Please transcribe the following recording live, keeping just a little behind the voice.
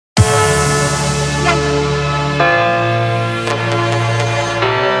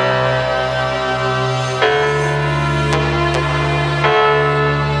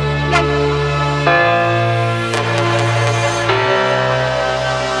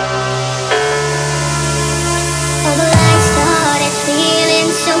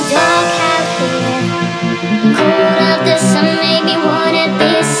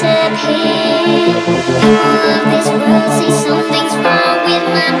People of this world say something's wrong with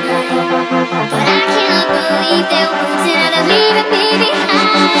my mind, but I cannot believe they're wanting out of leaving me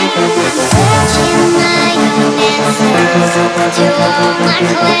behind. I'm searching my own answers to all my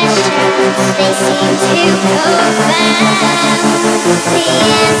questions. They seem too profound. The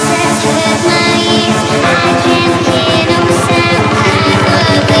answer